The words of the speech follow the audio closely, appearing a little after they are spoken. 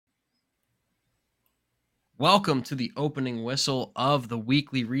Welcome to the opening whistle of the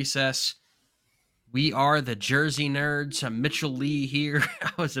weekly recess. We are the Jersey Nerds. I'm Mitchell Lee here.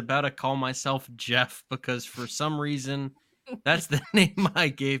 I was about to call myself Jeff because for some reason that's the name I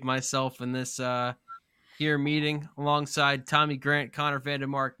gave myself in this here meeting alongside Tommy Grant, Connor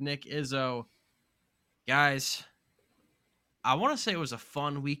Vandermark, Nick Izzo. Guys, I want to say it was a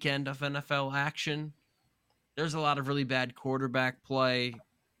fun weekend of NFL action. There's a lot of really bad quarterback play.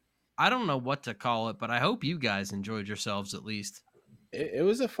 I don't know what to call it, but I hope you guys enjoyed yourselves at least. It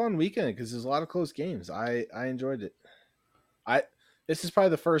was a fun weekend because there's a lot of close games. I enjoyed it. I This is probably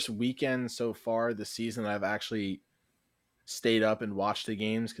the first weekend so far this season that I've actually stayed up and watched the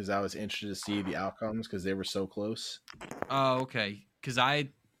games because I was interested to see the outcomes because they were so close. Oh, okay. Because I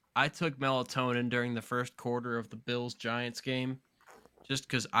took melatonin during the first quarter of the Bills Giants game, just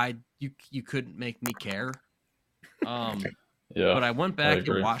because you couldn't make me care. Um, Yeah, but I went I back and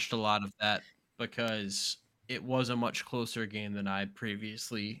agree. watched a lot of that because it was a much closer game than I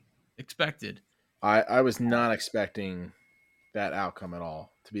previously expected. I was not expecting that outcome at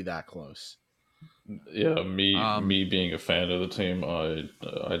all to be that close. Yeah, Um, me being a fan of the team, I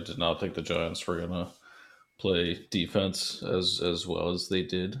did not think the Giants were gonna play defense as well as they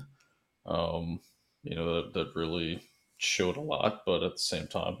did. Um, that really showed a lot, but at the same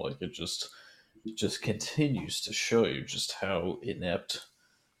time, like it just continues to show you just how inept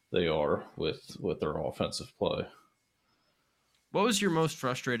they are with their offensive play. what was your most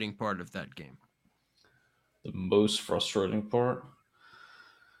frustrating part of that game? The most frustrating part,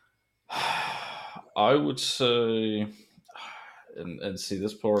 I would say, and see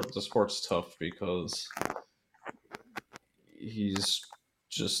this part's tough because he's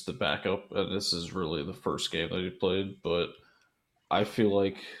just the backup, and this is really the first game that he played. But I feel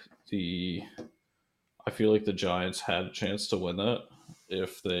like the I feel like the Giants had a chance to win that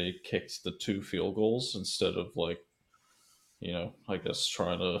if they kicked the two field goals instead of I guess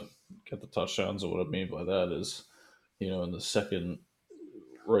trying to get the touchdowns. And what I mean by that is, in the second,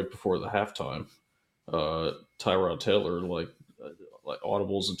 right before the halftime, Tyrod Taylor like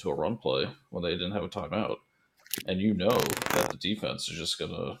audibles into a run play when they didn't have a timeout, and that the defense is just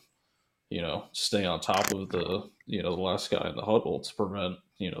gonna stay on top of the last guy in the huddle to prevent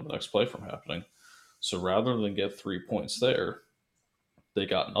the next play from happening. So rather than get 3 points there, they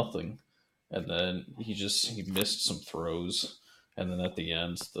got nothing, and then he missed some throws, and then at the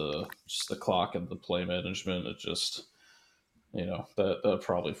end the clock and the play management, it just that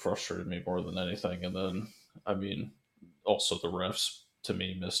probably frustrated me more than anything. And then I mean also the refs to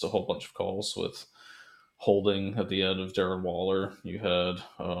me missed a whole bunch of calls with holding at the end of Darren Waller. You had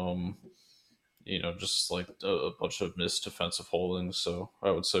just like a bunch of missed defensive holdings. So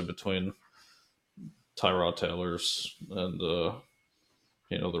I would say between Tyrod Taylor's and the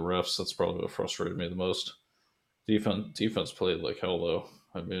refs, that's probably what frustrated me the most. Defense played like hell though.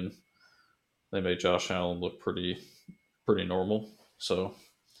 I mean, they made Josh Allen look pretty normal. So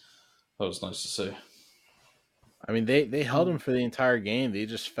that was nice to see. I mean, they held Um, them for the entire game. They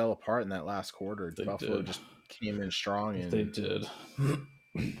just fell apart in that last quarter. They Buffalo did. just came in strong They and did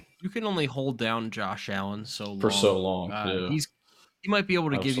you can only hold down Josh Allen so for so long. long. Yeah, He might be able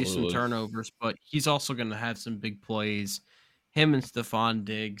to give you some absolutely. turnovers, but he's also going to have some big plays. Him and Stephon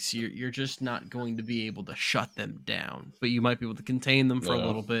Diggs, you're just not going to be able to shut them down, but you might be able to contain them for a Yeah,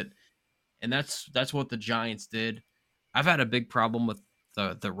 little bit, and that's what the Giants did. I've had a big problem with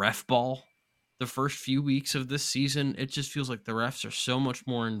the ref ball. The first few weeks of this season, it just feels like the refs are so much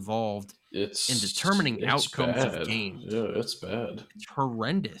more involved in determining it's outcomes of bad. games. Yeah, it's bad. It's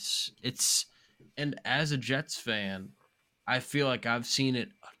horrendous. And as a Jets fan, I feel like I've seen it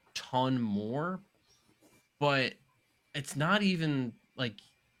a ton more, but it's not even like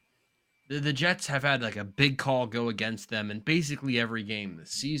the Jets have had like a big call go against them in basically every game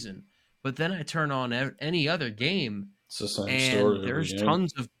this season. But then I turn on any other game It's the same and story every there's game.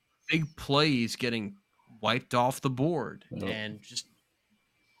 tons of big plays getting wiped off the board Yep. and just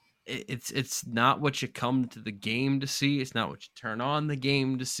it's not what you come to the game to see. It's not what you turn on the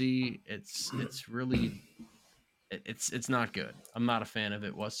game to see. It's really it's not good. I'm not a fan of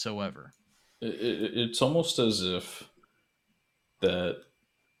it whatsoever. It's almost as if that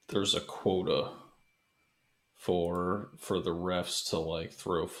there's a quota for the refs to like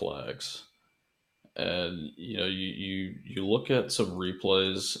throw flags, and you look at some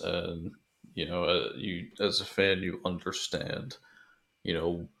replays, and you as a fan you understand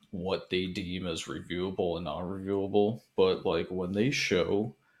what they deem as reviewable and non-reviewable, but like when they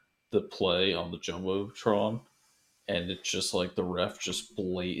show the play on the jumbotron and it's just like the ref just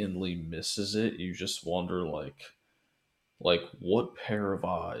blatantly misses it, you just wonder like what pair of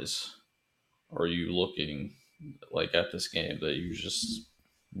eyes are you looking like at this game that you just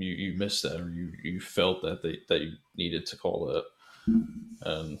you missed that, or you felt that that you needed to call that?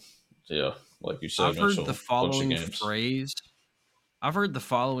 And yeah, like you said, I've heard the Mitchell, bunch of following games. phrase. I've heard the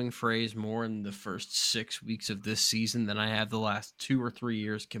following phrase more in the first 6 weeks of this season than I have the last 2 or 3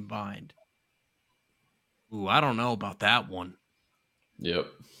 years combined. Ooh, I don't know about that one. Yep.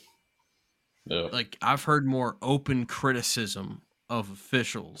 Yep. Like, I've heard more open criticism of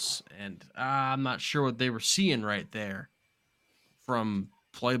officials, and I'm not sure what they were seeing right there from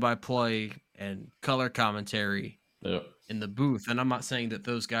play-by-play and color commentary Yep. in the booth. And I'm not saying that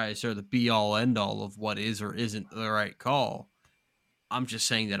those guys are the be-all, end-all of what is or isn't the right call. I'm just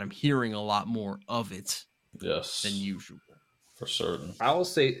saying that I'm hearing a lot more of it Yes. than usual. For certain. I'll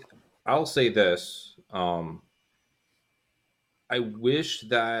say this. I wish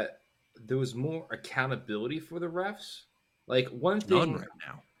that there was more accountability for the refs. Like one None thing, right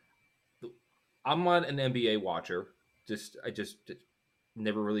now. I'm not an NBA watcher. I just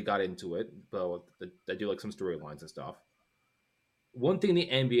never really got into it, but I do like some storylines and stuff. One thing the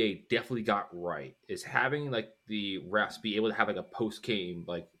NBA definitely got right is having like the refs be able to have like a post game,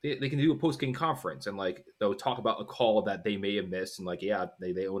 like they can do a post game conference and like they'll talk about a call that they may have missed and like yeah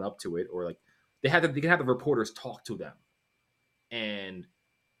they own up to it, or like they can have the reporters talk to them. And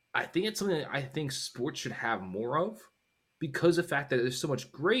I think it's something that I think sports should have more of, because of the fact that there's so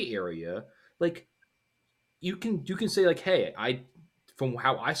much gray area. Like you can say like, hey, I from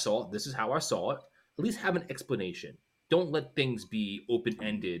how I saw it, this is how I saw it. At least have an explanation. Don't let things be open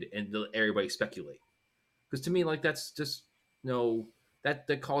ended and let everybody speculate. Because to me, like that's just no that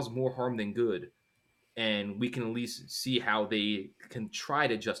causes more harm than good. And we can at least see how they can try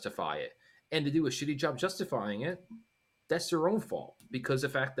to justify it. And to do a shitty job justifying it, that's their own fault. Because the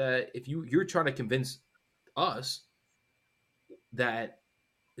fact that if you're trying to convince us that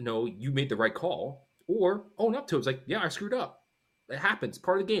you made the right call, or own up to it. It's like, yeah, I screwed up. It happens,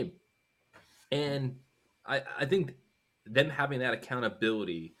 part of the game. And I think them having that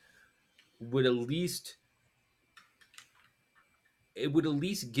accountability would at least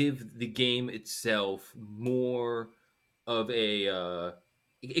give the game itself more of a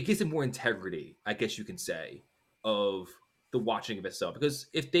it gives it more integrity, I guess you can say, of the watching of itself. Because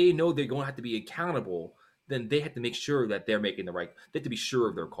if they know they're going to have to be accountable, then they have to make sure that they're making the right. They have to be sure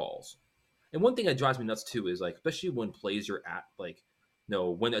of their calls. And one thing that drives me nuts too is like, especially when plays are at like,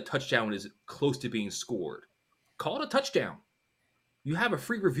 when a touchdown is close to being scored, call it a touchdown. You have a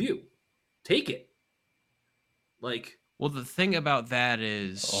free review, take it. Like, Well, the thing about that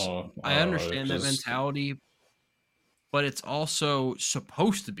is, I understand that mentality, but it's also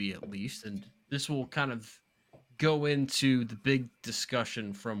supposed to be, at least, and this will kind of go into the big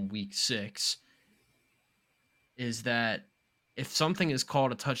discussion from week 6, is that if something is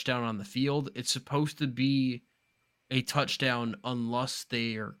called a touchdown on the field, it's supposed to be a touchdown unless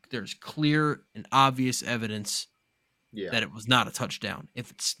there's clear and obvious evidence that it was not a touchdown. If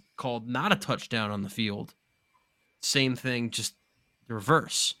it's called not a touchdown on the field, same thing, just the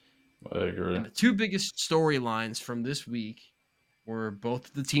reverse. I agree. And the two biggest storylines from this week were both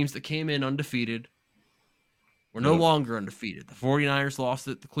of the teams that came in undefeated were no longer undefeated. The 49ers lost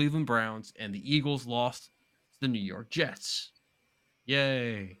at the Cleveland Browns, and the Eagles lost to the New York Jets.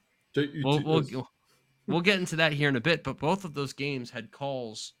 Yay. We'll get into that here in a bit, but both of those games had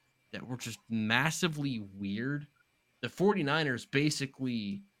calls that were just massively weird. The 49ers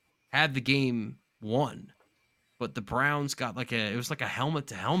basically had the game won, but the Browns got it was like a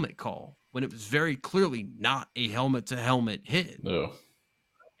helmet-to-helmet call when it was very clearly not a helmet-to-helmet hit. No.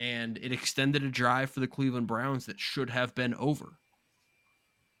 And it extended a drive for the Cleveland Browns that should have been over.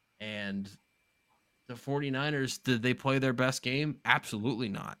 And the 49ers, did they play their best game? Absolutely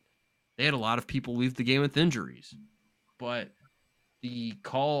not. They had a lot of people leave the game with injuries. But the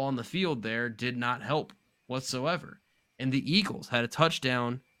call on the field there did not help whatsoever. And the Eagles had a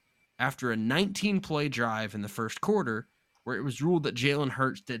touchdown after a 19-play drive in the first quarter where it was ruled that Jalen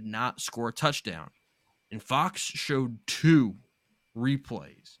Hurts did not score a touchdown. And Fox showed 2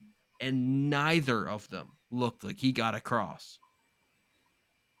 replays, and neither of them looked like he got across.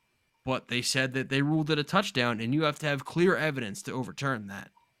 But they said that they ruled it a touchdown, and you have to have clear evidence to overturn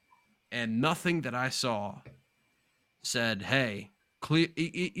that. And nothing that I saw said, hey,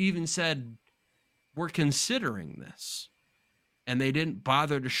 even said, we're considering this. And they didn't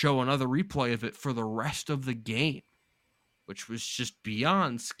bother to show another replay of it for the rest of the game, which was just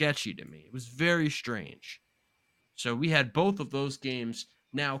beyond sketchy to me. It was very strange. So we had both of those games.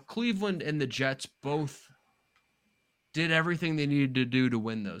 Now, Cleveland and the Jets both did everything they needed to do to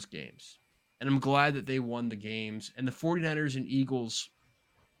win those games. And I'm glad that they won the games. And the 49ers and Eagles,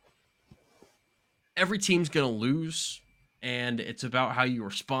 every team's going to lose, and it's about how you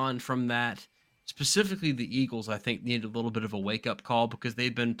respond from that. Specifically, the Eagles, I think, need a little bit of a wake-up call because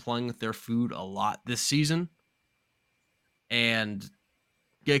they've been playing with their food a lot this season, and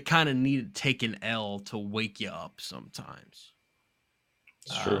you kind of need to take an L to wake you up sometimes.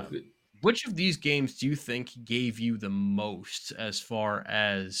 It's true. Which of these games do you think gave you the most as far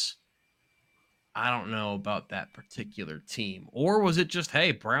as, I don't know about that particular team? Or was it just,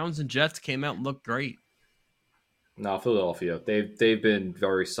 hey, Browns and Jets came out and looked great? No, Philadelphia. They've been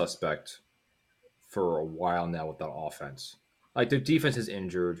very suspect for a while now with that offense. Like their defense is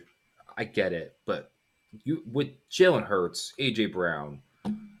injured. I get it, but you with Jalen Hurts, AJ Brown,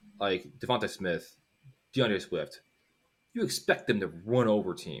 like Devontae Smith, DeAndre Swift, you expect them to run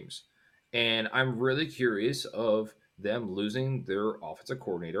over teams. And I'm really curious of them losing their offensive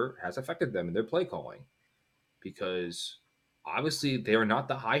coordinator has affected them in their play calling. Because obviously they are not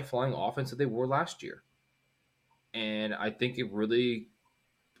the high flying offense that they were last year. And I think it really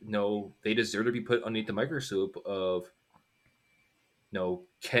they deserve to be put underneath the microscope of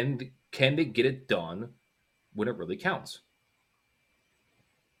can they get it done when it really counts?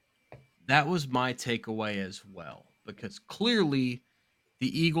 That was my takeaway as well, because clearly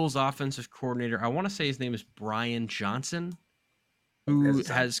the Eagles offensive coordinator, I want to say his name is Brian Johnson, who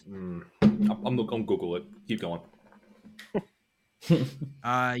has I'm Google it. Keep going.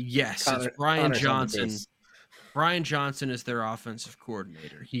 Yes, it's Brian Johnson. Brian Johnson is their offensive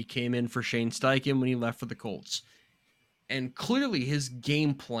coordinator. He came in for Shane Steichen when he left for the Colts. And clearly his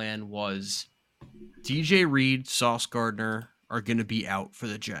game plan was DJ Reed, Sauce Gardner are going to be out for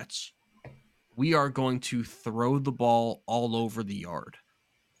the Jets. We are going to throw the ball all over the yard.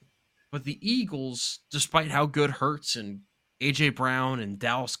 But the Eagles, despite how good Hurts and AJ Brown and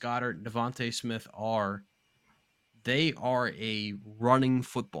Dallas Goedert and Devontae Smith are, they are a running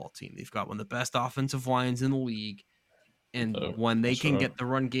football team. They've got one of the best offensive lines in the league. And when they can get the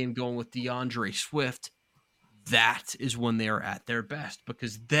run game going with DeAndre Swift, that is when they are at their best,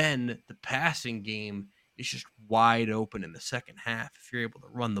 because then the passing game is just wide open in the second half if you're able to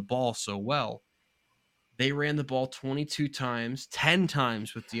run the ball so well. They ran the ball 22 times, 10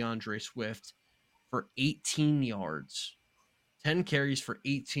 times with DeAndre Swift for 18 yards. 10 carries for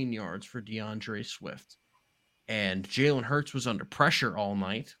 18 yards for DeAndre Swift. And Jalen Hurts was under pressure all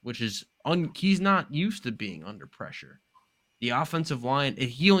night, which is he's not used to being under pressure. The offensive line,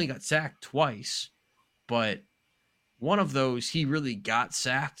 he only got sacked twice, but one of those he really got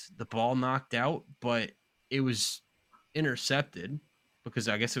sacked, the ball knocked out, but it was intercepted because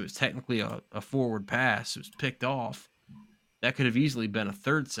I guess it was technically a forward pass. It was picked off. That could have easily been a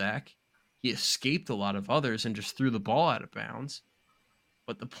third sack. He escaped a lot of others and just threw the ball out of bounds.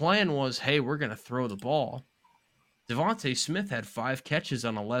 But the plan was, hey, we're going to throw the ball. Devontae Smith had 5 catches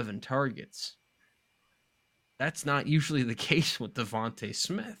on 11 targets. That's not usually the case with Devontae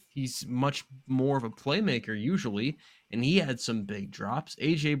Smith. He's much more of a playmaker usually, and he had some big drops.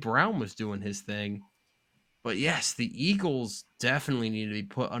 A.J. Brown was doing his thing. But yes, the Eagles definitely need to be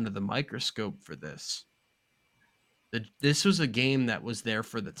put under the microscope for this. This was a game that was there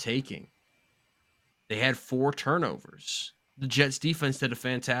for the taking. They had 4 turnovers. The Jets defense did a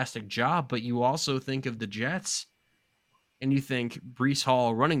fantastic job, but you also think of the Jets and you think Breece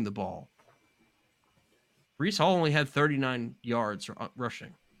Hall running the ball. Breece Hall only had 39 yards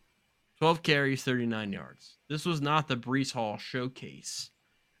rushing. 12 carries, 39 yards. This was not the Breece Hall showcase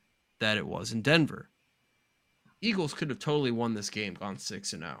that it was in Denver. Eagles could have totally won this game, gone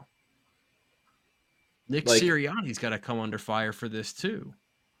 6-0. Nick Sirianni's got to come under fire for this too.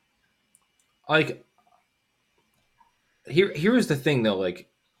 Here's the thing though,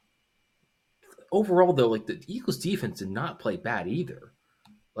 overall though, the Eagles defense did not play bad either.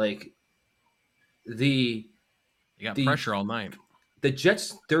 They got pressure all night. The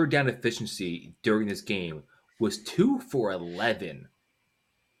Jets' third down efficiency during this game was 2 for 11.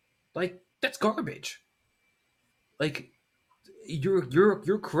 That's garbage.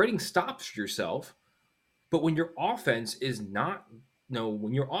 You're creating stops for yourself, but when your offense is not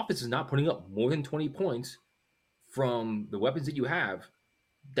putting up more than 20 points from the weapons that you have,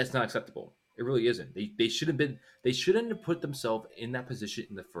 that's not acceptable. It really isn't. They shouldn't have put themselves in that position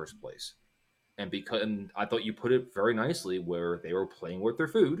in the first place. And I thought you put it very nicely where they were playing with their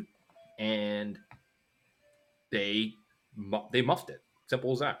food and they muffed it.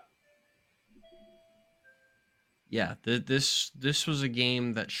 Simple as that. Yeah, this was a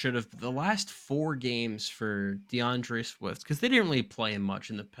game that should have, the last 4 games for DeAndre Swift, because they didn't really play him much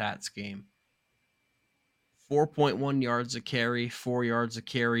in the Pats game. 4.1 yards a carry, 4 yards a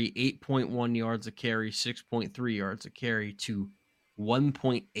carry, 8.1 yards a carry, 6.3 yards a carry to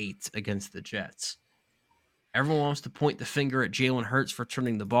 1.8 against the Jets. Everyone wants to point the finger at Jalen Hurts for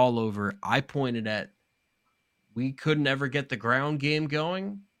turning the ball over. I pointed at we couldn't ever get the ground game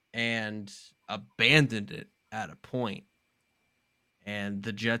going and abandoned it at a point. And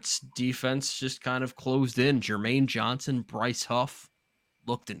the Jets defense just kind of closed in. Jermaine Johnson, Bryce Huff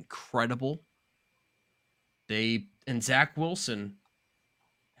looked incredible. And Zach Wilson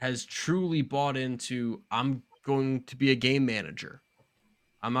has truly bought into I'm going to be a game manager.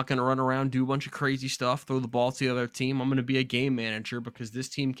 I'm not going to run around, do a bunch of crazy stuff, throw the ball to the other team. I'm going to be a game manager because this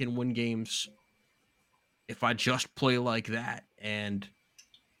team can win games if I just play like that. And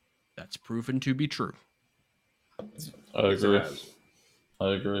that's proven to be true. I agree.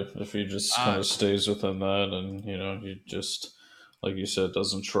 I agree. If he just kind of stays within that and, you just, like you said,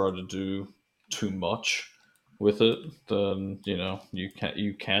 doesn't try to do too much with it, then, you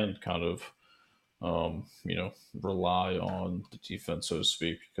can kind of, rely on the defense, so to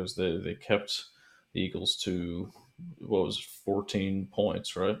speak, because they kept the Eagles to, 14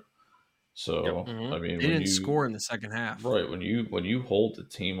 points, right? So, Mm-hmm. I mean, they didn't score in the second half. Right. When you hold the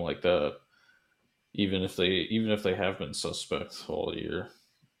team like that, even if they have been suspect all year,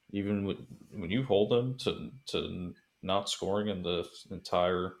 even when you hold them to not scoring in the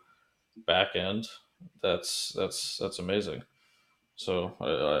entire back end, that's amazing. So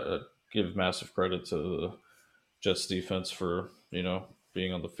I give massive credit to the Jets defense for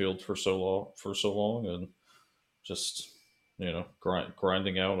being on the field for so long and just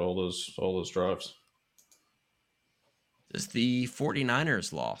grinding out all those drives. Does the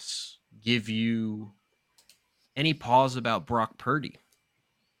 49ers loss give you any pause about Brock Purdy?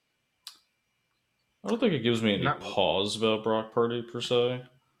 I don't think it gives me any pause about Brock Purdy per se.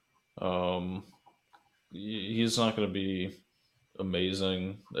 He's not going to be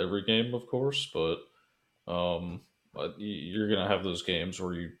amazing every game, of course, but you're going to have those games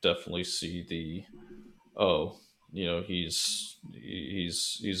where you definitely see he's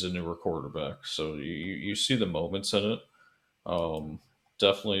a newer quarterback, so you see the moments in it.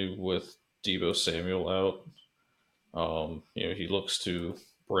 Definitely with Debo Samuel out, he looks to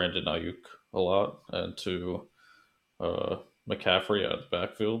Brandon Ayuk a lot and to McCaffrey out of the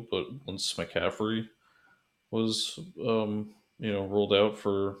backfield. But once McCaffrey was, ruled out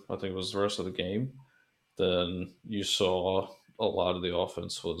for, I think it was the rest of the game, then you saw a lot of the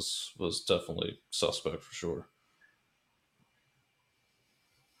offense was definitely suspect for sure.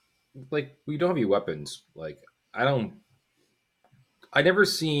 Like, we don't have any weapons. Like, I never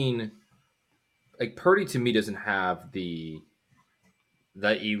seen, like, Purdy to me doesn't have the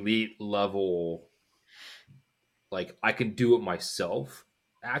elite level, like, I can do it myself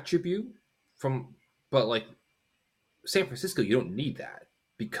attribute but like San Francisco, you don't need that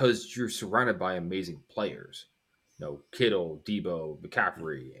because you're surrounded by amazing players. Kittle, Debo,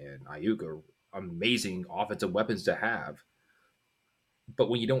 McCaffrey, and Ayuk are amazing offensive weapons to have. But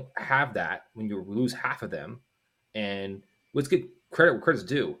when you don't have that, when you lose half of them, and let's get credit where credit's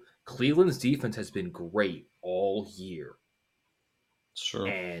due, Cleveland's defense has been great all year. Sure.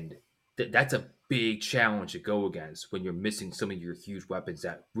 And that's a big challenge to go against when you're missing some of your huge weapons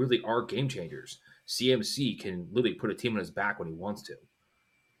that really are game changers. CMC can literally put a team on his back when he wants to.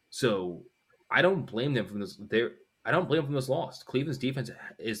 So I don't blame them from this. I don't blame them from this loss. Cleveland's defense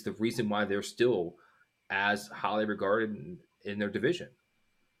is the reason why they're still as highly regarded in their division.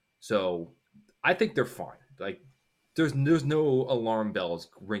 So I think they're fine. Like, there's no alarm bells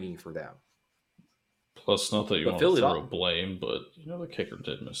ringing for them. Plus, not that you want to throw blame, but the kicker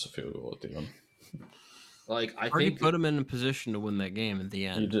did miss a field goal at the end. Like, I Already think put him in a position to win that game at the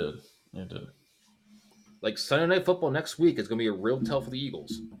end. He did. Like, Sunday Night Football next week is going to be a real tell for the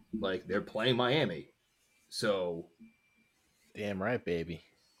Eagles. Like, they're playing Miami, so damn right, baby.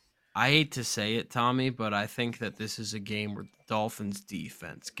 I hate to say it, Tommy, but I think that this is a game where the Dolphins'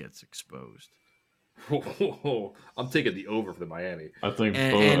 defense gets exposed. I'm taking the over for the Miami. I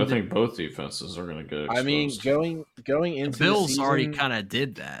think both defenses are going to get exposed. I mean, going into the Bills the season, already kind of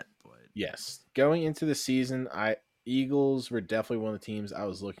did that. But... Yes, going into the season, Eagles were definitely one of the teams I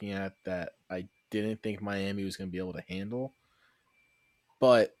was looking at that I didn't think Miami was going to be able to handle.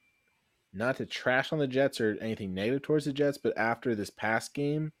 But not to trash on the Jets or anything negative towards the Jets, but after this past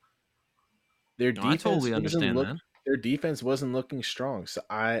game, their defense I totally understand that. Their defense wasn't looking strong. So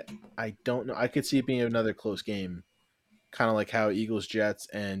I don't know. I could see it being another close game, kind of like how Eagles, Jets,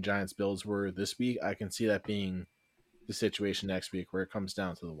 and Giants, Bills were this week. I can see that being the situation next week where it comes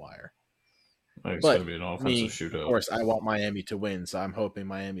down to the wire. It's going to be an offensive shootout. Of course, I want Miami to win, so I'm hoping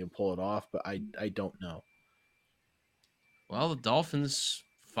Miami will pull it off, but I don't know. Well, the Dolphins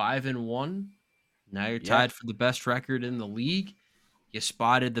 5-1. Now you're tied for the best record in the league. You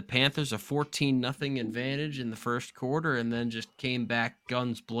spotted the Panthers a 14-0 advantage in the first quarter and then just came back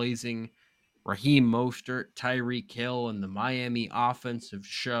guns blazing. Raheem Mostert, Tyreek Hill, and the Miami offensive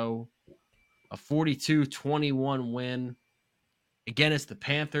show. A 42-21 win. Again, it's the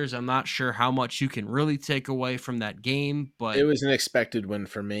Panthers. I'm not sure how much you can really take away from that game, but It was an expected win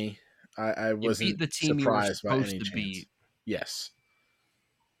for me. I you beat wasn't the team you were surprised by supposed any to chance. beat. Yes.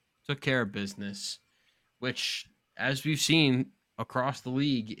 Took care of business, which, as we've seen across the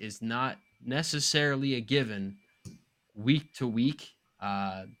league, is not necessarily a given week to week.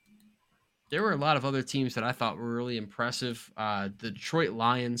 There were a lot of other teams that I thought were really impressive. The Detroit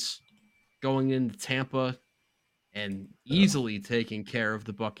Lions going into Tampa and easily taking care of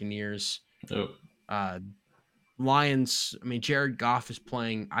the Buccaneers. Yep. Lions, I mean, Jared Goff is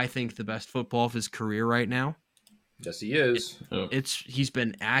playing, I think, the best football of his career right now. Yes, he is. He's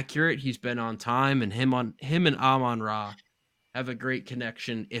been accurate, he's been on time, and him and Amon-Ra have a great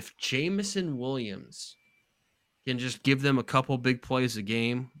connection. If Jameson Williams can just give them a couple big plays a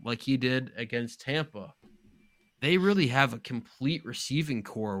game like he did against Tampa, they really have a complete receiving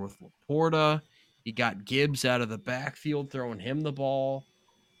core with Laporta. You got Gibbs out of the backfield throwing him the ball.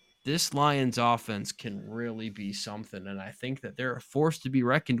 This Lions offense can really be something, and I think that they're a force to be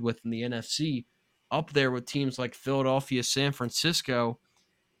reckoned with in the NFC, up there with teams like Philadelphia, San Francisco,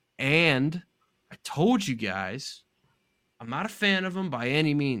 and I told you guys, I'm not a fan of them by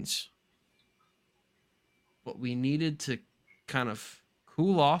any means, but we needed to kind of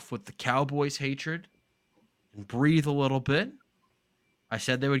cool off with the Cowboys' hatred and breathe a little bit. I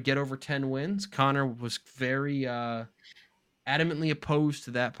said they would get over 10 wins. Connor was very adamantly opposed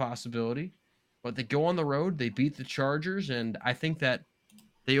to that possibility, but they go on the road, they beat the Chargers, and I think that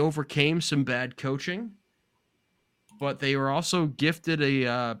they overcame some bad coaching, but they were also gifted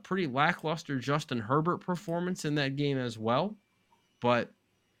a pretty lackluster Justin Herbert performance in that game as well. But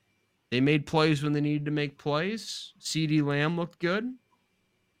they made plays when they needed to make plays. CeeDee Lamb looked good.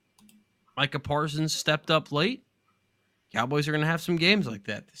 Micah Parsons stepped up late. Cowboys are going to have some games like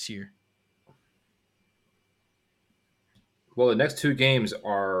that this year. Well, the next two games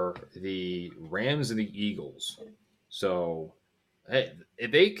are the Rams and the Eagles. So, hey,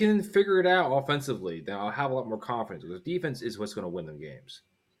 if they can figure it out offensively, then I'll have a lot more confidence. Because defense is what's going to win them games,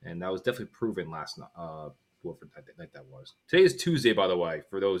 and that was definitely proven last night. Whatever night that was. Today is Tuesday, by the way,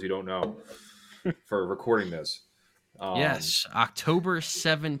 for those who don't know, for recording this. Yes, October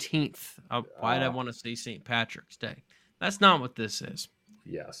 17th. Why did I want to say St. Patrick's Day? That's not what this is.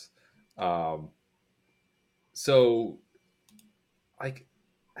 Yes. So, like,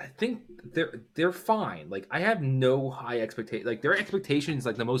 I think they're fine. Like, I have no high expectation. Like, their expectations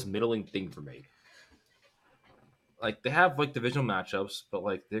like the most middling thing for me. Like, they have like divisional matchups, but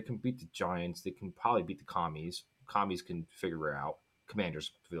like they can beat the Giants. They can probably beat the Commies. Commies can figure it out.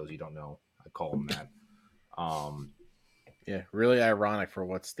 Commanders, for those you don't know, I call them that. Yeah, really ironic for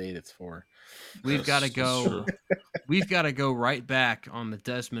what state it's for. We've got to go. We've got to go right back on the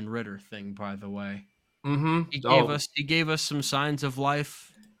Desmond Ridder thing. By the way, he gave us some signs of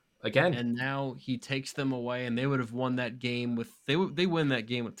life again, and now he takes them away. And they would have won that game with they win that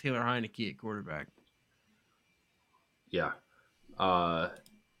game with Taylor Heineke at quarterback. Yeah, yeah,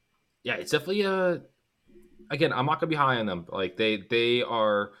 it's definitely again, I'm not gonna be high on them. Like they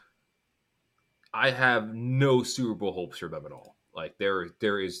are. I have no Super Bowl hopes for them at all. Like there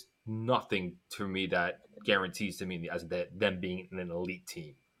is nothing to me that guarantees to me as them being an elite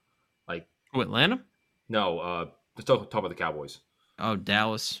team. Like Atlanta? No, let's talk about the Cowboys. Oh,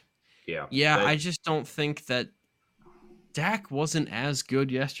 Dallas. Yeah. I just don't think that Dak wasn't as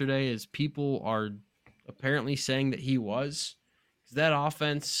good yesterday as people are apparently saying that he was. Because that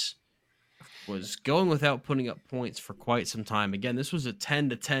offense was going without putting up points for quite some time. Again, this was a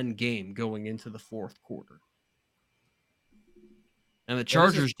 10-10 game going into the fourth quarter. And the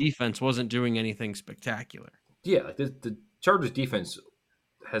Chargers defense wasn't doing anything spectacular. Yeah, like the Chargers defense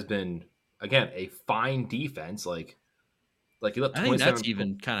has been, again, a fine defense. Like you look, I think that's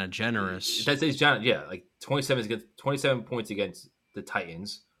even kind of generous. That's yeah, like 27 points against the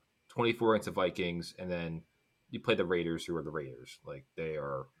Titans, 24 against the Vikings, and then you play the Raiders, who are the Raiders. Like they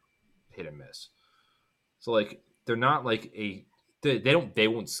are hit and miss. So like they're not like they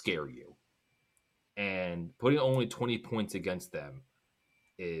won't scare you. And putting only 20 points against them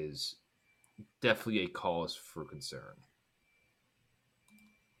is definitely a cause for concern.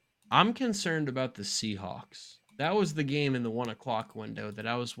 I'm concerned about the Seahawks. That was the game in the 1:00 window that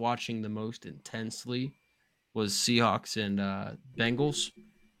I was watching the most intensely, was Seahawks and Bengals.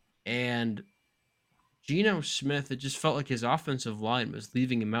 And Geno Smith, it just felt like his offensive line was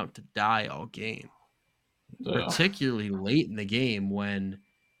leaving him out to die all game. Yeah. particularly late in the game when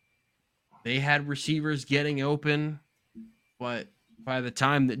they had receivers getting open, but by the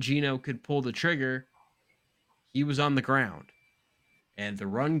time that Geno could pull the trigger, he was on the ground. And the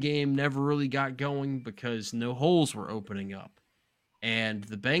run game never really got going because no holes were opening up. And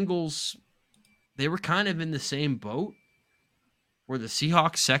the Bengals, they were kind of in the same boat where the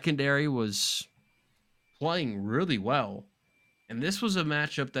Seahawks secondary was playing really well. And this was a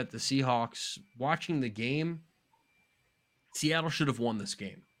matchup that the Seahawks, watching the game, Seattle should have won this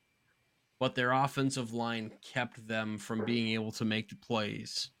game. But their offensive line kept them from being able to make the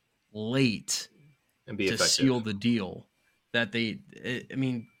plays late and be to effective. seal the deal. I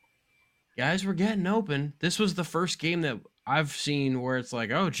mean, guys were getting open. This was the first game that I've seen where it's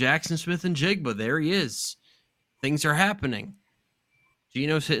like, oh, Jackson Smith and Jigba, there he is. Things are happening.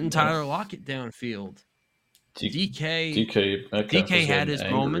 Geno's hitting Tyler Lockett downfield. DK had his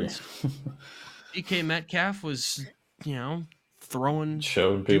moments. DK Metcalf was, throwing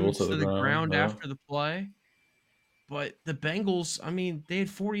showing people to the ground after the play. But the Bengals, I mean, they had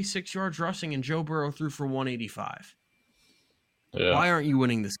 46 yards rushing and Joe Burrow threw for 185. Yeah. Why aren't you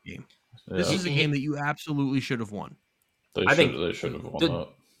winning this game? Yeah. This is a game that you absolutely should have won. I think they should have won that.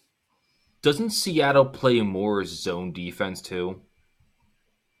 Doesn't Seattle play more zone defense too?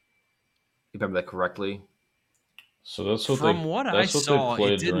 If I remember that correctly. So that's what I saw, they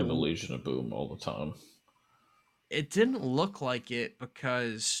played during the Legion of Boom all the time. It didn't look like it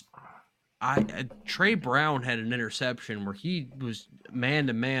because Trey Brown had an interception where he was man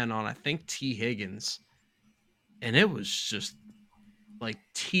to man on, I think, T. Higgins, and it was just like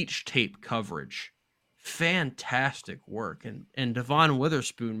teach tape coverage. Fantastic work, and Devon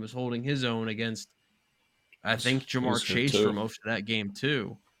Witherspoon was holding his own against, I think, Jamar Chase for most of that game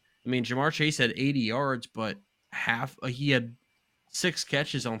too. I mean, Jamar Chase had 80 yards, but he had 6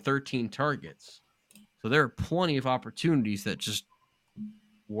 catches on 13 targets. So there are plenty of opportunities that just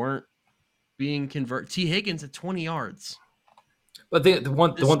weren't being converted. T. Higgins at 20 yards. But the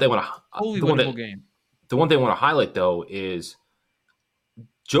one thing I want to highlight though is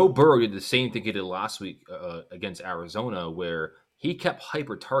Joe Burrow did the same thing he did last week against Arizona, where he kept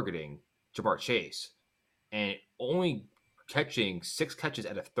hyper targeting Jamar Chase and only catching 6 catches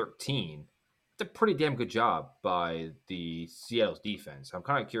out of 13. It's a pretty damn good job by the Seattle's defense. I'm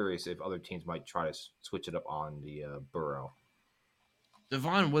kind of curious if other teams might try to switch it up on the Burrow.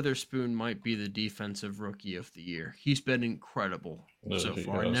 Devon Witherspoon might be the defensive rookie of the year. He's been incredible so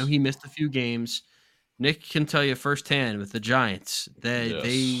far. I know he missed a few games. Nick can tell you firsthand with the Giants that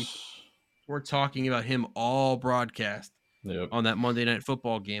they were talking about him all broadcast on that Monday Night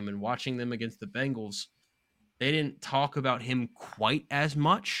Football game, and watching them against the Bengals, they didn't talk about him quite as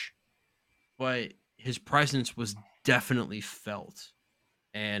much, but his presence was definitely felt.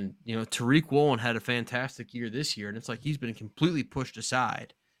 And, Tariq Woolen had a fantastic year this year, and it's like he's been completely pushed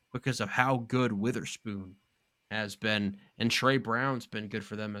aside because of how good Witherspoon has been. And Trey Brown's been good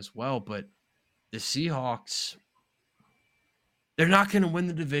for them as well. But the Seahawks, they're not going to win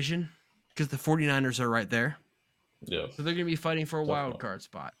the division because the 49ers are right there. Yeah. So they're going to be fighting for a wild card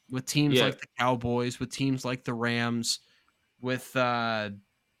spot with teams like the Cowboys, with teams like the Rams, with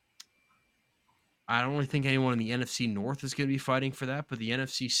I don't really think anyone in the NFC North is going to be fighting for that, but the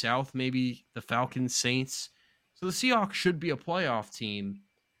NFC South, maybe the Falcons, Saints. So the Seahawks should be a playoff team,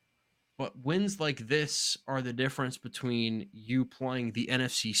 but wins like this are the difference between you playing the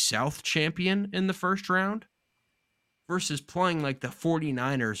NFC South champion in the first round versus playing like the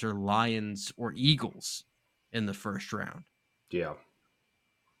 49ers or Lions or Eagles in the first round. Yeah.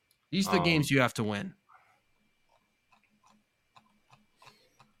 These are the games you have to win.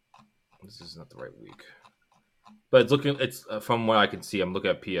 This is not the right week, but it's from what I can see, I'm looking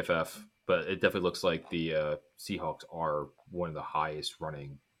at PFF, but it definitely looks like the Seahawks are one of the highest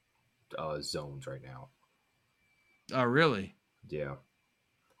running zones right now. Oh, really? Yeah.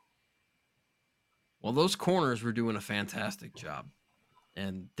 Well, those corners were doing a fantastic job,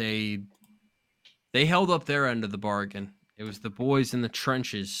 and they held up their end of the bargain. It was the boys in the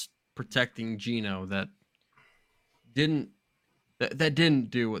trenches protecting Geno that didn't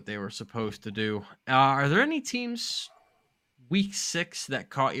do what they were supposed to do. Are there any teams week 6 that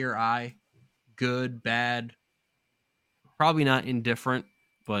caught your eye? Good, bad? Probably not indifferent,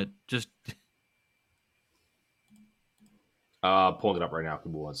 but just... Pulling it up right now.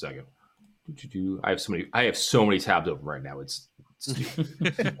 Give me 1 second. I have so many tabs open right now. It's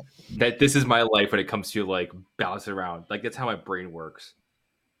that this is my life when it comes to like bouncing around. Like that's how my brain works.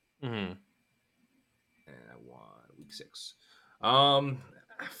 Mm-hmm. And I won week 6.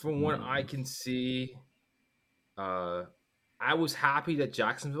 From what I can see, I was happy that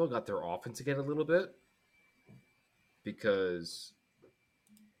Jacksonville got their offense again a little bit. because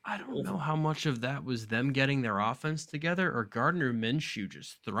I don't know how much of that was them getting their offense together or Gardner Minshew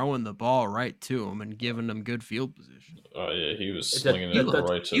just throwing the ball right to him and giving them good field position. Oh yeah, he was That- slinging He it looked,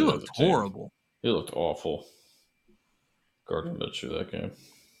 right to he the looked other team. horrible. He looked awful. Gardner Minshew that game.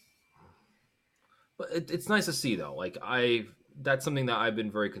 but it's nice to see though. Like that's something that I've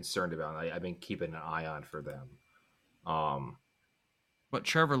been very concerned about. I've been keeping an eye on for them. But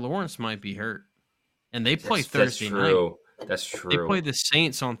Trevor Lawrence might be hurt. And they play That's Thursday night. true. That's true. They play the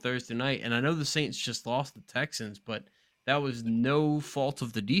Saints on Thursday night. And I know the Saints just lost the Texans, but that was no fault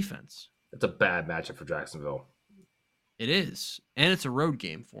of the defense. It's a bad matchup for Jacksonville. It is. And it's a road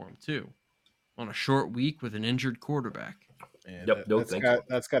game for them, too. On a short week with an injured quarterback. Yeah, Yep, no, that's thank got you.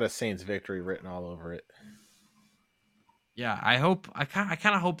 that's got a Saints victory written all over it. Yeah, I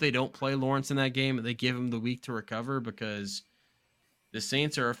kind of hope they don't play Lawrence in that game and they give him the week to recover because the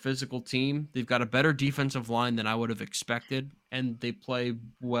Saints are a physical team. They've got a better defensive line than I would have expected, and they play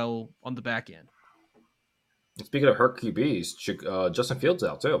well on the back end. Speaking of hurt QBs, Justin Fields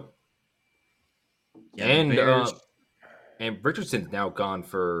out too, Yeah, the and Bears- and Richardson's now gone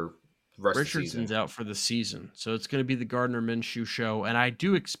for the rest of the Richardson's season. out for the season, so it's going to be the Gardner Minshew show, and I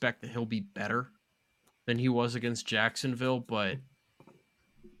do expect that he'll be better than he was against Jacksonville, but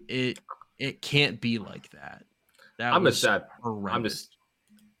it can't be like that. That I'm was just sad. horrendous.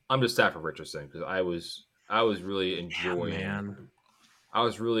 I'm just sad for Richardson because I was really enjoying. Man, I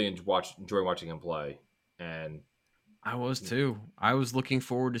was really enjoying watching him play, and I was too. I was looking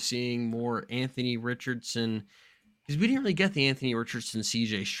forward to seeing more Anthony Richardson because we didn't really get the Anthony Richardson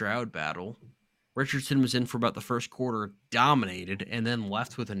CJ Stroud battle. Richardson was in for about the first quarter, dominated, and then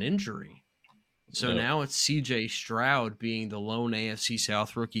left with an injury. So Yeah. now it's CJ Stroud being the lone AFC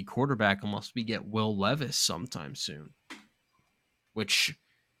South rookie quarterback unless we get Will Levis sometime soon. Which,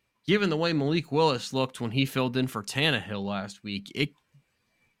 given the way Malik Willis looked when he filled in for Tannehill last week,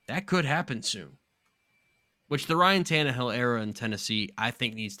 that could happen soon. Which the Ryan Tannehill era in Tennessee, I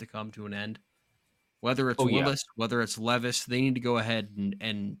think, needs to come to an end. Whether it's Oh, yeah. Willis, whether it's Levis, they need to go ahead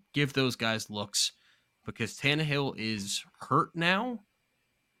and give those guys looks because Tannehill is hurt now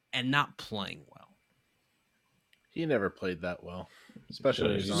and not playing well. He never played that well, especially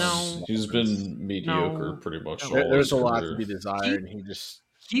when Yeah, he's on. No. he's been mediocre No. pretty much. No. all There's his a lot career. to be desired, and he just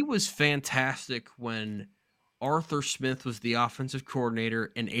He was fantastic when Arthur Smith was the offensive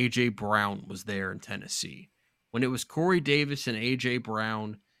coordinator and A.J. Brown was there in Tennessee. When it was Corey Davis and A.J.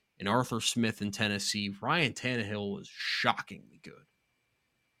 Brown and Arthur Smith in Tennessee, Ryan Tannehill was shockingly good.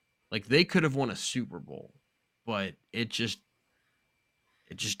 Like, they could have won a Super Bowl, but it just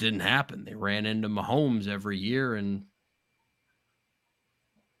didn't happen. They ran into Mahomes every year, and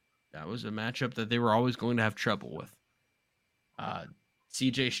that was a matchup that they were always going to have trouble with.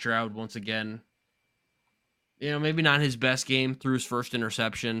 CJ Stroud, once again, maybe not his best game, threw his first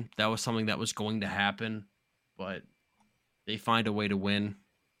interception. That was something that was going to happen, but they find a way to win.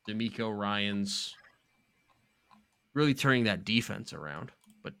 D'Amico Ryans really turning that defense around.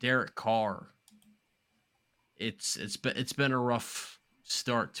 But Derek Carr, it's been a rough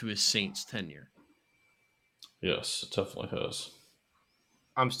start to his Saints tenure. Yes, it definitely has.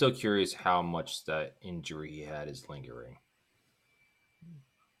 I'm still curious how much that injury he had is lingering.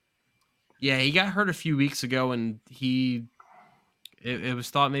 Yeah, he got hurt a few weeks ago, and it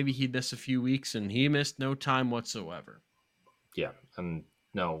was thought maybe he'd miss a few weeks, and he missed no time whatsoever. Yeah, and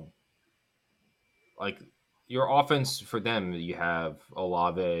no, like your offense for them, you have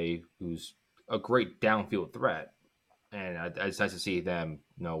Olave, who's a great downfield threat, and it's nice to see them,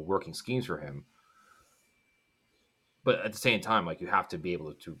 working schemes for him. But at the same time, like you have to be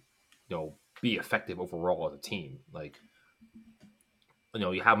able to, be effective overall as a team. Like,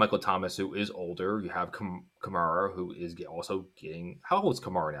 you have Michael Thomas, who is older. You have Kamara, who is also getting. How old is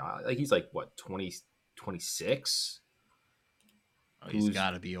Kamara now? Like he's like what 20, 26? Oh, he's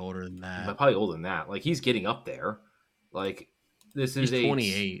got to be older than that. Probably older than that. Like he's getting up there. Like this is He's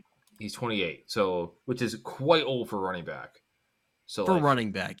 28. He's 28. So which is quite old for running back. So For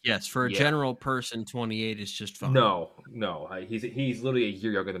running back, yes. For a Yeah. general person, 28 is just fine. No. He's literally a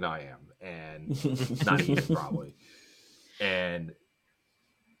year younger than I am, and not even probably. And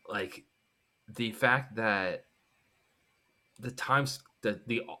like the fact that the times that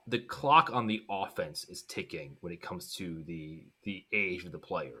the clock on the offense is ticking when it comes to the age of the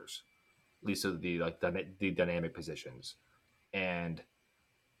players, at least of the dynamic positions, and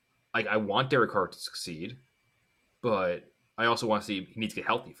like I want Derek Carr to succeed, but I also want to see he needs to get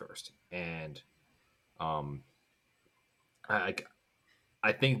healthy first, and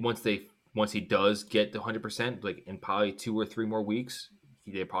I think once he does get the 100%, like in probably 2 or 3 more weeks,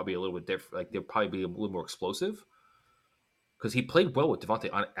 they're probably a little bit different. Like they'll probably be a little more explosive. because he played well with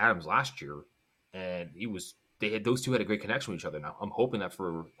Devontae Adams last year, and those two had a great connection with each other. Now I'm hoping that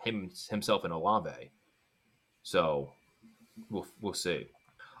for himself and Olave. So we'll see.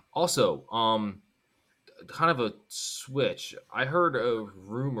 Also, kind of a switch. I heard a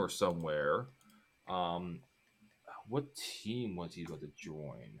rumor somewhere. What team was he going to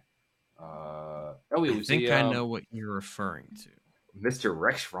join? It I was think I know what you're referring to. Mr.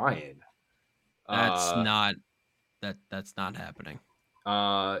 Rex Ryan. That's not that's not happening.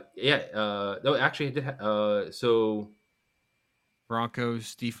 No, actually, it did. So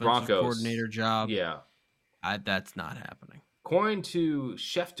Broncos defensive coordinator job. Yeah. That's not happening. According to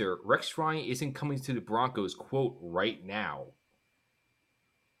Schefter, Rex Ryan isn't coming to the Broncos, quote, right now.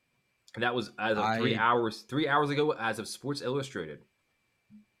 And that was as of 3 hours ago, as of Sports Illustrated.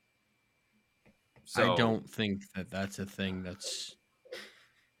 So I don't think that's a thing that's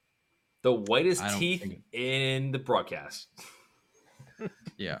the whitest teeth in the broadcast.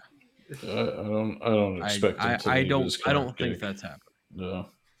 Yeah. I don't expect him to I leave his don't current think gig. that's happening. No.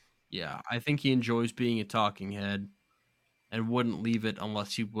 Yeah, I think he enjoys being a talking head and wouldn't leave it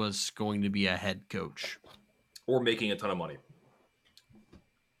unless he was going to be a head coach. Or making a ton of money.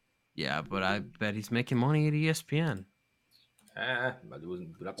 Yeah, but I bet he's making money at ESPN. That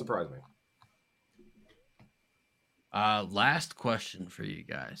would not surprise me. Last question for you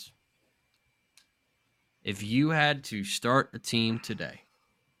guys. If you had to start a team today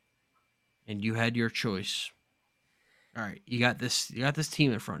and you had your choice, all right, you got this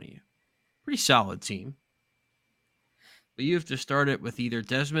team in front of you. Pretty solid team. But you have to start it with either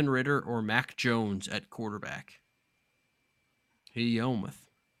Desmond Ridder or Mac Jones at quarterback. Who you going with?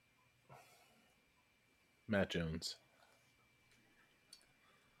 Matt Jones.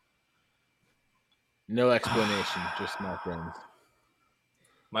 No explanation, just Matt Jones.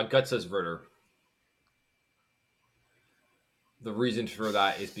 My gut says Ridder. The reason for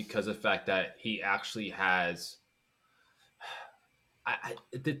that is because of the fact that he actually has.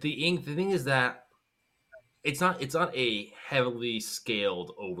 The thing is that it's not a heavily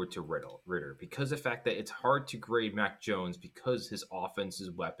scaled over to Ridder because of the fact that it's hard to grade Mac Jones because his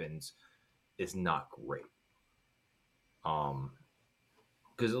offense's weapons is not great.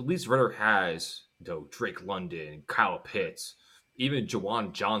 Because at least Ridder has Drake London, Kyle Pitts, even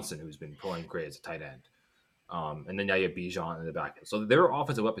Jawan Johnson, who's been playing great as a tight end. And then now you have Bijan in the back. So their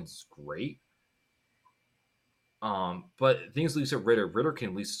offensive weapons is great. But things like Ridder can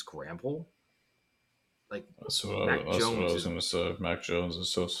at least scramble. Like that's what I was going to say. Mac Jones is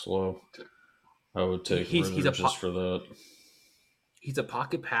so slow. I would take Ridder just for that. He's a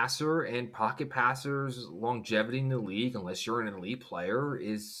pocket passer, and pocket passers' longevity in the league, unless you're an elite player,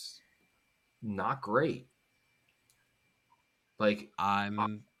 is not great. Like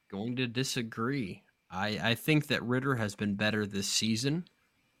I'm going to disagree. I think that Ridder has been better this season,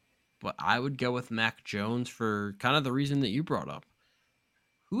 but I would go with Mac Jones for kind of the reason that you brought up.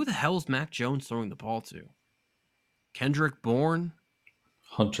 Who the hell is Mac Jones throwing the ball to? Kendrick Bourne?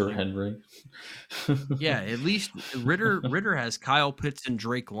 Hunter Henry. Yeah, at least Ridder has Kyle Pitts and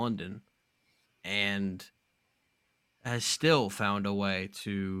Drake London and has still found a way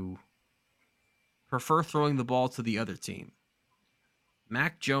to prefer throwing the ball to the other team.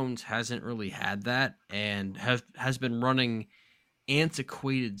 Mac Jones hasn't really had that and has been running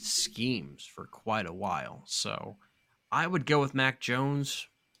antiquated schemes for quite a while. So I would go with Mac Jones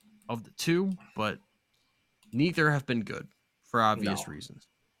of the two, but neither have been good for obvious reasons.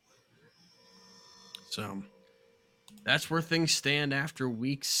 So that's where things stand after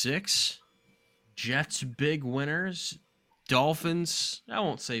week 6. Jets big winners. Dolphins, I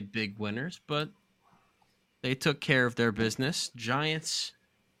won't say big winners, but they took care of their business. Giants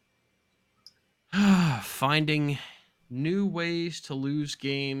finding new ways to lose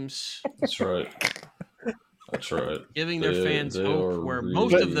games. That's right. That's right. Giving their fans hope where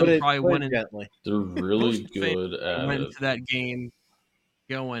most of them probably went in. They're really good at went into that game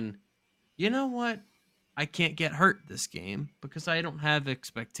going, you know what? I can't get hurt this game because I don't have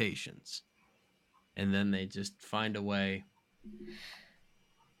expectations. And then they just find a way.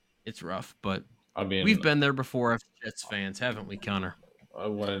 It's rough, but I mean, we've been there before as Jets fans, haven't we, Connor? I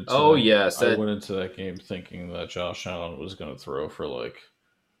went into that game thinking that Josh Allen was going to throw for like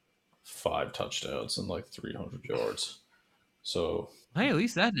 5 touchdowns and like 300 yards. So hey, at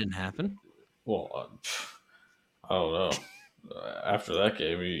least that didn't happen. Well, I don't know. After that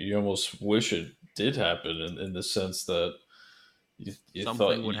game, you almost wish it did happen in the sense that you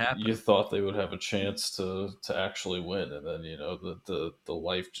thought they would have a chance to actually win, and then the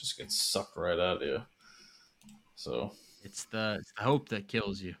life just gets sucked right out of you. So it's the hope that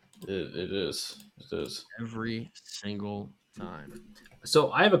kills you. It is. Every single time.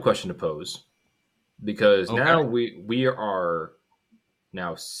 So I have a question to pose because Okay. now we are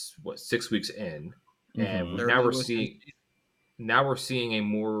now 6 weeks in, and Mhm. now we're Thoroughly within seeing a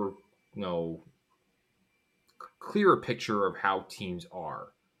more clearer picture of how teams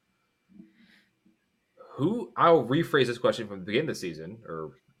are. I'll rephrase this question from the beginning of the season,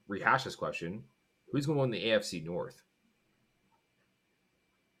 or rehash this question. Who's going to win the AFC North?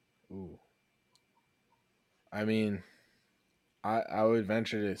 Ooh. I mean, I would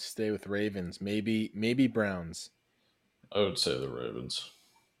venture to stay with Ravens. Maybe Browns. I would say the Ravens.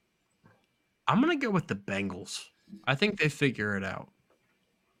 I'm gonna go with the Bengals. I think they figure it out.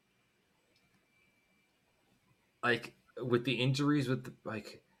 Like with the injuries,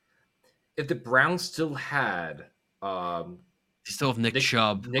 if the Browns still had They still have Nick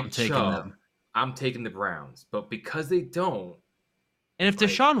Chubb. I'm Nick taking Chubb, them. I'm taking the Browns. But because they don't, And if like,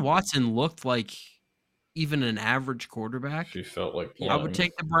 Deshaun Watson looked like even an average If quarterback, you felt like Yeah, I playing, would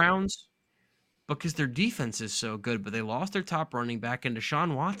take the Browns because their defense is so good. But they lost their top running back, and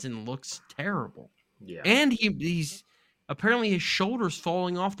Deshaun Watson looks terrible. yeah, And he's apparently his shoulder's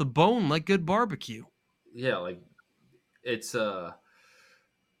falling off the bone like good barbecue. yeah, like it's I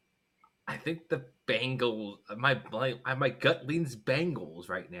think the Bengals. My gut leans Bengals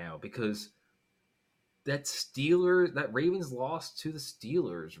right now because that Ravens loss to the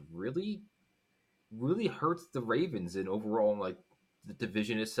Steelers really hurts the Ravens in overall like the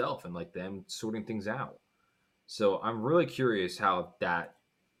division itself and like them sorting things out. So I'm really curious how that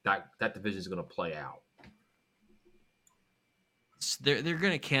division is going to play out. They're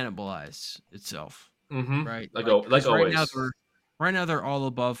going to cannibalize itself, Mm-hmm. right? Like Because always. right now they're all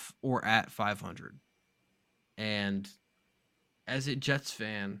above or at 500. And as a Jets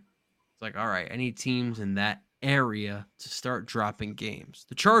fan, it's like, all right, I need teams in that area to start dropping games.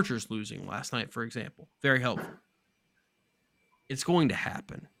 The Chargers losing last night, for example, very helpful. It's going to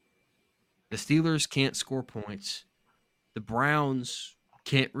happen. The Steelers can't score points. The Browns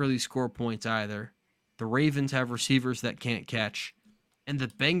can't really score points either. The Ravens have receivers that can't catch. And the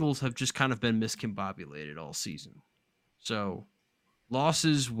Bengals have just kind of been miscombobulated all season. So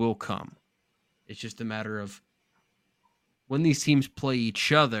losses will come. It's just a matter of when these teams play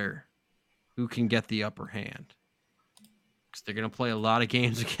each other, who can get the upper hand. Because they're going to play a lot of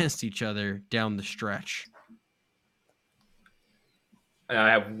games against each other down the stretch. And I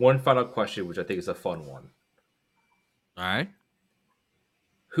have one final question, which I think is a fun one. All right.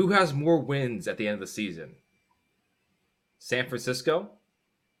 Who has more wins at the end of the season? San Francisco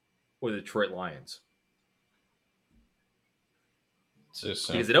or the Detroit Lions? say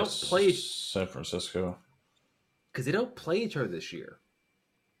Because they don't play San Francisco. because they don't play each other this year.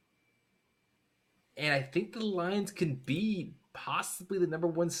 And I think the Lions can be possibly the number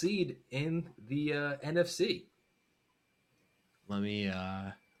one seed in the NFC. Let me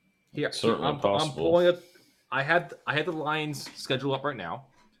Here, Certainly I'm possible. pulling up. I had the Lions schedule up right now.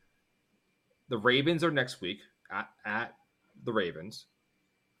 The Ravens are next week at the Ravens.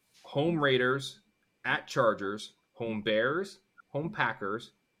 Home Raiders, at Chargers, home Bears, home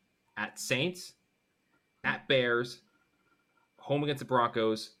Packers, at Saints, at Bears, home against the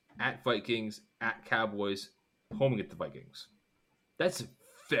Broncos, at Vikings, at Cowboys, home against the Vikings. That's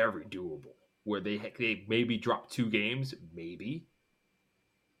very doable. Where they maybe drop 2 games, maybe.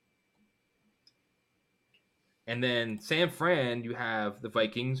 And then San Fran, you have the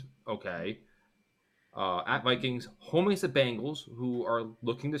Vikings, okay. At Vikings, home against the Bengals, who are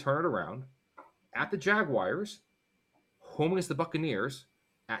looking to turn it around. At the Jaguars, home against the Buccaneers.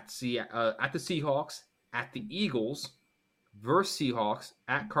 At the Seahawks, at the Eagles, versus Seahawks,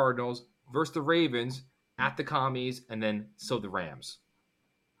 at Cardinals, versus the Ravens, at the Commies, and then the Rams.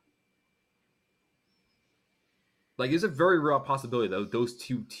 Like, there's a very real possibility that those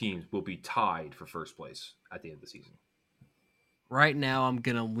 2 teams will be tied for first place at the end of the season. right now I'm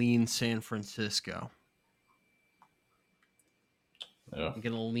going to lean San Francisco. Yeah, I'm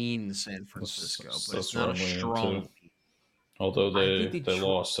going to lean San Francisco, but it's that's not where a I'm leaning strong. too. Although I think they Detroit-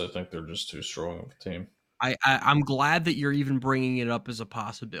 lost, I think they're just too strong of a team. I'm glad that you're even bringing it up as a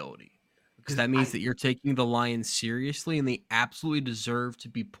possibility because that means I- that you're taking the Lions seriously and they absolutely deserve to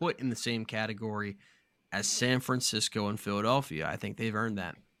be put in the same category as San Francisco and Philadelphia. I think they've earned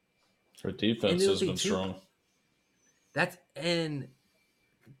that. Their defense the other has thing, been too, strong. And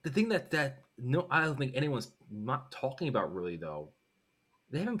the thing that no, I don't think anyone's not talking about really though.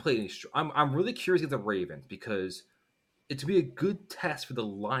 They haven't played any. I'm really curious at the Ravens because it's be a good test for the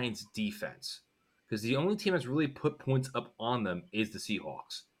Lions defense because the only team that's really put points up on them is the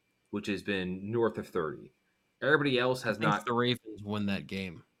Seahawks, which has been north of 30. Everybody else I has think not. the Ravens win that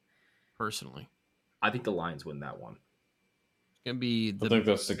game, personally. I think the Lions win that one. gonna be I think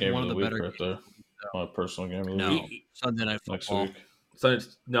that's the game one of the of the week better right there. My personal game of the No, week Sunday Night next Football. week. So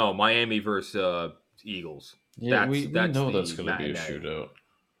no, Miami versus Eagles. Yeah, we That's know the that's going to be a matinee. shootout.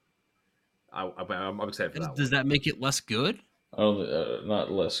 I'm excited for that Does one. that make it less good? I don't,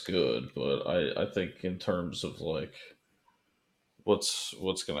 not less good, but I think in terms of like what's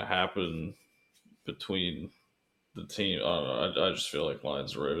going to happen between the team, I don't know. I just feel like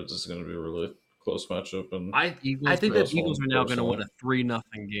Lions Ravens is going to be a really close matchup, and I think that Eagles are now going to win personally.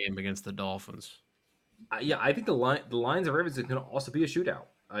 a 3-0 game against the Dolphins. I think the Lions and Ravens is going to also be a shootout,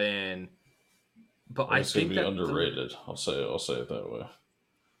 but I It's going think to be that underrated. I'll say it that way.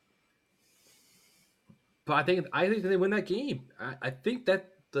 but I think they win that game. I think that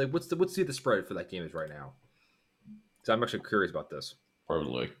like what's the spread for that game is right now? So I'm actually curious about this.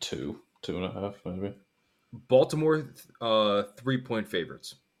 Probably like 2.5, maybe. Baltimore 3-point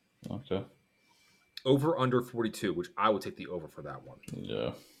favorites. Okay. Over under 42, which I would take the over for that one.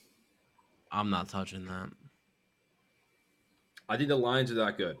 Yeah. I'm not touching that. I think the Lions are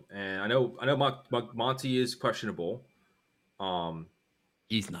that good, and I know Monty is questionable.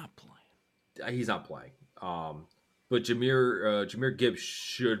 He's not playing. He's not playing. But Jahmyr Gibbs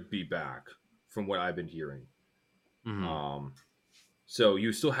should be back from what I've been hearing. Mm-hmm. So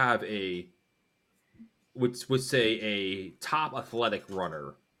you still have would say a top athletic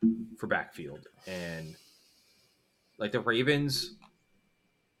runner for backfield, and like the Ravens,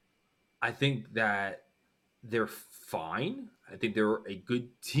 I think that they're fine. I think they're a good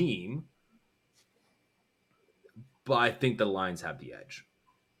team, but I think the Lions have the edge.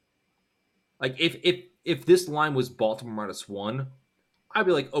 Like if this line was Baltimore -1, I'd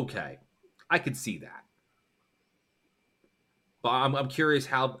be like, okay, I could see that. But I'm curious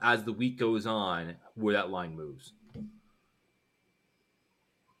how, as the week goes on, where that line moves.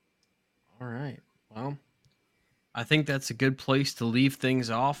 All right. Well, I think that's a good place to leave things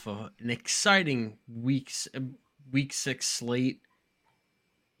off. An exciting week 6 slate.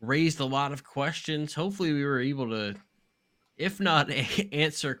 Raised a lot of questions. Hopefully, we were able to, if not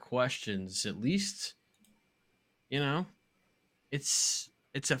answer questions, at least, it's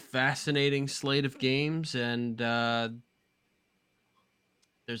a fascinating slate of games, and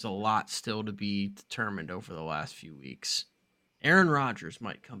there's a lot still to be determined over the last few weeks. Aaron Rodgers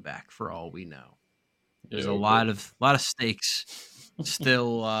might come back for all we know. There's a lot of stakes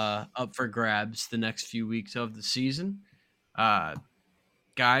still up for grabs the next few weeks of the season.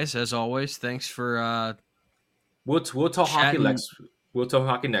 Guys, as always, thanks for We'll talk hockey next. We'll talk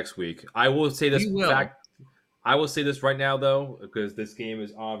hockey next week. I will say this fact. I will say this right now though, because this game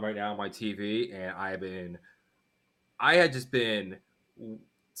is on right now on my TV, and I had just been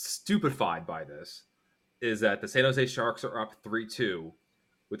stupefied by this. Is that the San Jose Sharks are up 3-2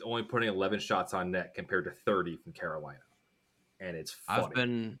 with only putting 11 shots on net compared to 30 from Carolina, and it's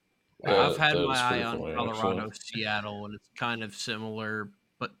funny. I've had my eye on funny, Colorado, actually. Seattle, and it's kind of similar,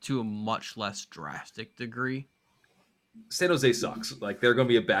 but to a much less drastic degree. San Jose sucks. Like, they're going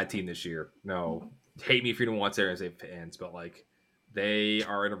to be a bad team this year. No, hate me if you don't want San Jose fans, but like, they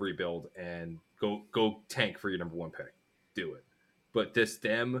are in a rebuild, and go tank for your number one pick. Do it. But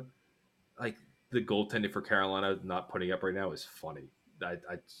them, like, the goaltending for Carolina not putting up right now is funny. I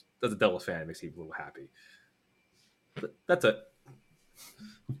as a Devils fan, it makes me a little happy. But that's it.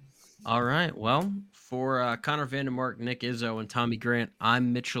 All right. Well, for Connor Vandermark, Nick Izzo, and Tommy Grant,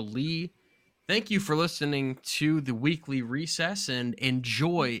 I'm Mitchell Lee. Thank you for listening to the weekly recess, and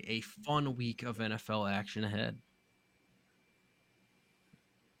enjoy a fun week of NFL action ahead.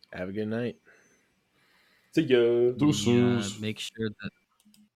 Have a good night. See ya. Deuces. Make sure that